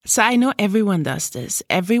So I know everyone does this.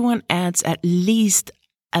 Everyone adds at least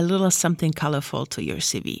a little something colorful to your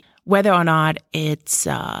CV, whether or not it's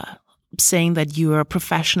saying that you're a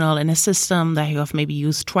professional in a system that you have maybe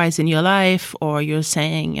used twice in your life, or you're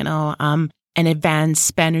saying, an advanced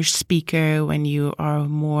Spanish speaker when you are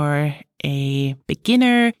more a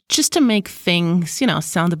beginner, just to make things,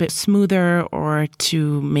 sound a bit smoother or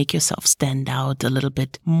to make yourself stand out a little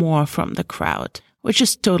bit more from the crowd, which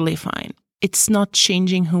is totally fine. It's not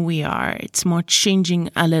changing who we are. It's more changing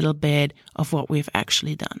a little bit of what we've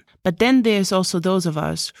actually done. But then there's also those of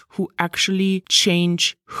us who actually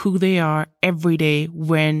change who they are every day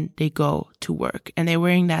when they go to work. And they're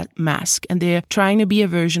wearing that mask and they're trying to be a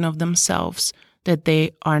version of themselves that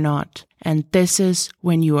they are not. And this is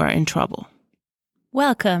when you are in trouble.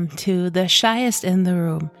 Welcome to The Shyest in the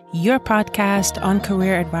Room, your podcast on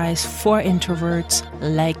career advice for introverts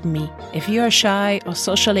like me. If you are shy or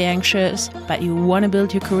socially anxious, but you want to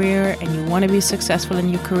build your career and you want to be successful in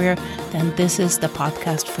your career, then this is the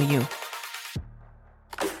podcast for you.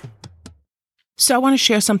 So I want to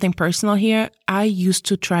share something personal here. I used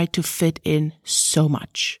to try to fit in so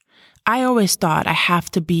much. I always thought I have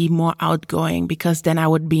to be more outgoing because then I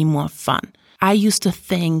would be more fun. I used to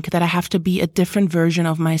think that I have to be a different version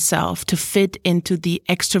of myself to fit into the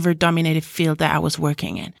extrovert-dominated field that I was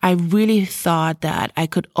working in. I really thought that I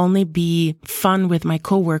could only be fun with my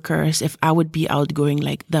coworkers if I would be outgoing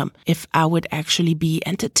like them, if I would actually be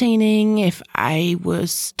entertaining, if I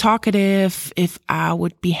was talkative, if I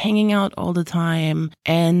would be hanging out all the time.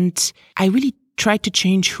 And I really tried to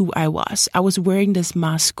change who I was. I was wearing this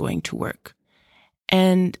mask going to work.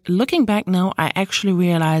 And looking back now, I actually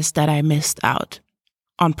realized that I missed out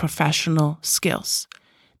on professional skills,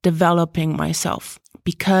 developing myself,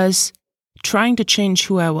 because trying to change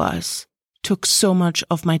who I was took so much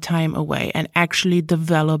of my time away and actually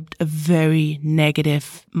developed a very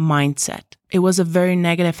negative mindset. It was a very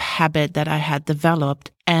negative habit that I had developed,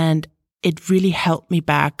 and it really held me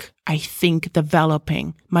back, I think,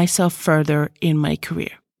 developing myself further in my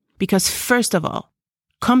career. Because first of all,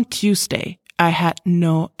 come Tuesday, I had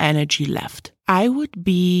no energy left. I would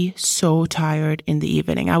be so tired in the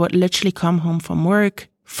evening. I would literally come home from work,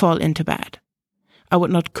 fall into bed. I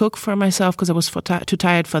would not cook for myself because I was too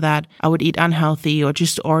tired for that. I would eat unhealthy or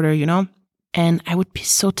just order, and I would be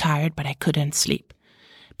so tired, but I couldn't sleep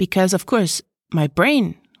because, of course, my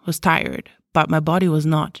brain was tired, but my body was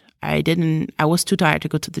not. I was too tired to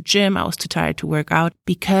go to the gym. I was too tired to work out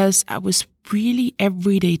because I was really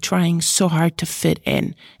every day trying so hard to fit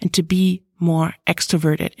in and to be more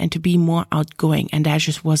extroverted and to be more outgoing. And that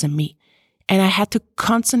just wasn't me. And I had to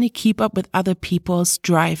constantly keep up with other people's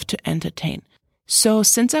drive to entertain. So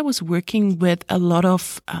since I was working with a lot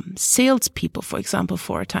of salespeople, for example,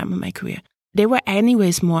 for a time in my career, they were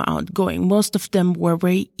anyways more outgoing. Most of them were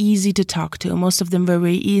very easy to talk to. Most of them were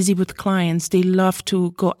very easy with clients. They love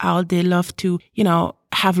to go out. They love to,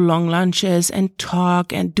 have long lunches and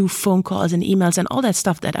talk and do phone calls and emails and all that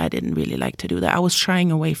stuff that I didn't really like to do, that I was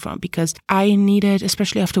shying away from because I needed,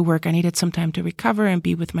 especially after work, I needed some time to recover and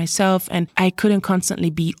be with myself, and I couldn't constantly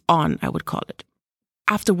be on, I would call it.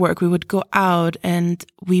 After work, we would go out and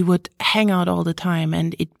we would hang out all the time,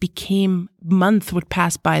 and month would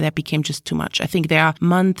pass by that became just too much. I think there are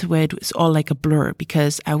months where it was all like a blur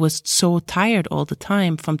because I was so tired all the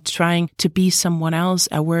time from trying to be someone else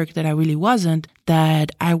at work that I really wasn't,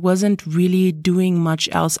 that I wasn't really doing much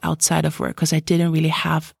else outside of work because I didn't really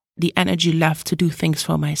have the energy left to do things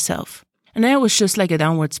for myself. And then it was just like a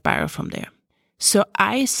downward spiral from there. So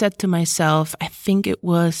I said to myself, I think it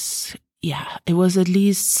was at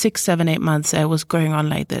least 6, 7, 8 months I was going on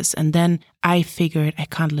like this. And then I figured I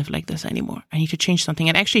can't live like this anymore. I need to change something.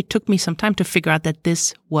 And actually it took me some time to figure out that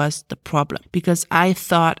this was the problem because I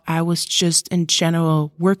thought I was just in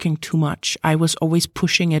general working too much. I was always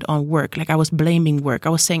pushing it on work. Like I was blaming work. I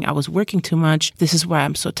was saying I was working too much. This is why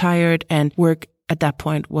I'm so tired. And work at that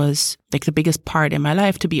point was like the biggest part in my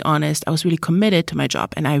life, to be honest. I was really committed to my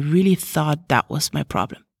job and I really thought that was my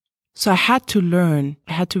problem. So I had to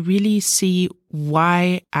really see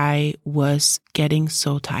why I was getting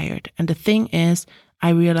so tired. And the thing is,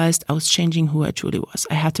 I realized I was changing who I truly was.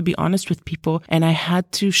 I had to be honest with people and I had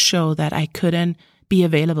to show that I couldn't be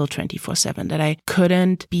available 24/7, that I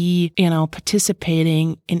couldn't be,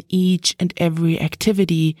 participating in each and every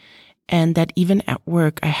activity, and that even at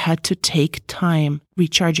work, I had to take time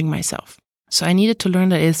recharging myself. So I needed to learn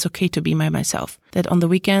that it's okay to be myself, that on the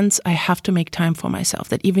weekends, I have to make time for myself,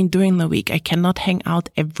 that even during the week, I cannot hang out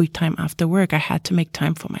every time after work. I had to make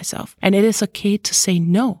time for myself. And it is okay to say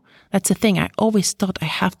no. That's the thing. I always thought I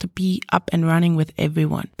have to be up and running with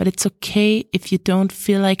everyone. But it's okay if you don't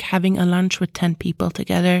feel like having a lunch with 10 people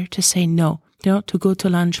together to say no, to go to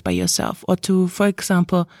lunch by yourself, or to, for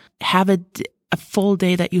example, have a full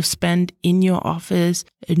day that you spend in your office,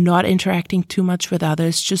 not interacting too much with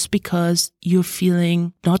others just because you're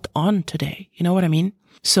feeling not on today. You know what I mean?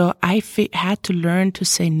 So I had to learn to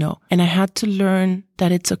say no. And I had to learn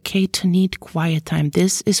that it's okay to need quiet time.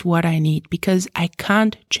 This is what I need because I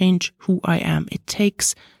can't change who I am. It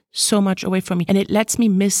takes so much away from me and it lets me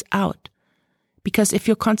miss out. Because if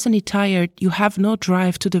you're constantly tired, you have no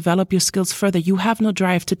drive to develop your skills further. You have no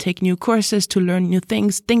drive to take new courses, to learn new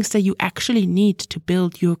things that you actually need to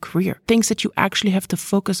build your career, things that you actually have to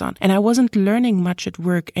focus on. And I wasn't learning much at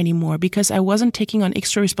work anymore because I wasn't taking on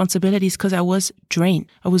extra responsibilities because I was drained.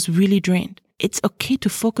 I was really drained. It's okay to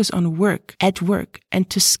focus on work, at work, and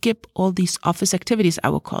to skip all these office activities, I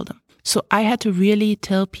will call them. So I had to really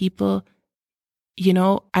tell people,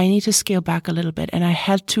 I need to scale back a little bit, and I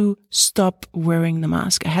had to stop wearing the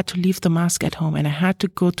mask. I had to leave the mask at home and I had to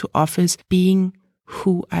go to office being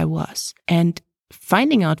who I was and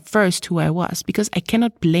finding out first who I was, because I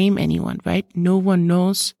cannot blame anyone, right? No one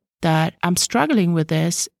knows that I'm struggling with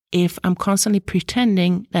this if I'm constantly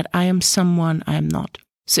pretending that I am someone I am not.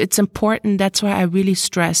 So it's important. That's why I really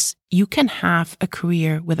stress you can have a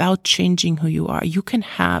career without changing who you are. You can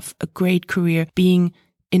have a great career being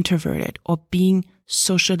introverted or being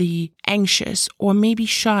socially anxious or maybe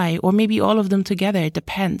shy or maybe all of them together. It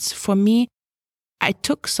depends. For me, I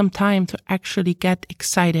took some time to actually get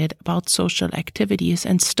excited about social activities,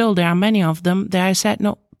 and still there are many of them that I said,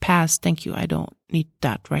 no, pass, thank you. I don't need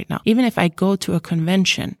that right now. Even if I go to a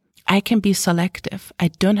convention, I can be selective. I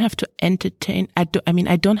don't have to entertain. I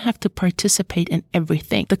don't have to participate in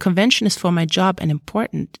everything. The convention is for my job and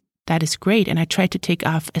important. That is great. And I try to take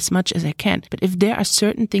off as much as I can. But if there are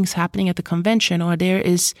certain things happening at the convention, or there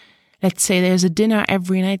is, let's say there's a dinner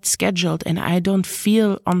every night scheduled and I don't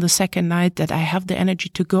feel on the second night that I have the energy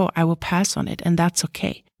to go, I will pass on it. And that's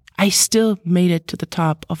okay. I still made it to the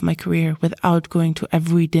top of my career without going to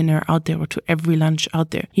every dinner out there or to every lunch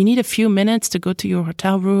out there. You need a few minutes to go to your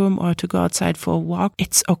hotel room or to go outside for a walk.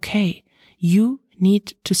 It's okay. You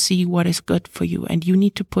need to see what is good for you, and you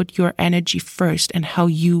need to put your energy first and how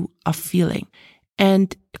you are feeling.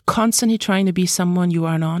 And constantly trying to be someone you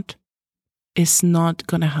are not is not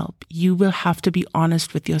going to help. You will have to be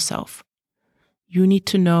honest with yourself. You need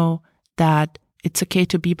to know that it's okay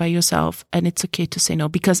to be by yourself and it's okay to say no,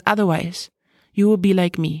 because otherwise you will be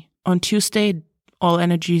like me. On Tuesday, all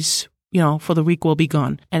energies, for the week will be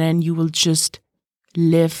gone. And then you will just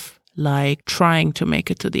live like trying to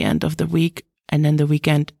make it to the end of the week, and then the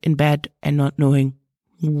weekend in bed and not knowing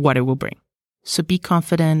what it will bring. So be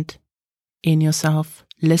confident in yourself,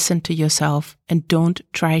 listen to yourself, and don't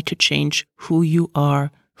try to change who you are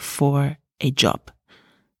for a job.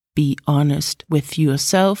 Be honest with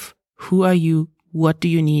yourself. Who are you? What do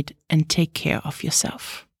you need? And take care of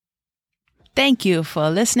yourself. Thank you for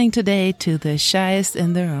listening today to The Shyest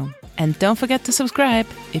in the Room. And don't forget to subscribe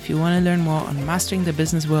if you want to learn more on mastering the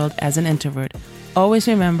business world as an introvert. Always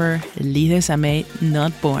remember, leaders are made,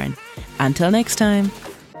 not born. Until next time.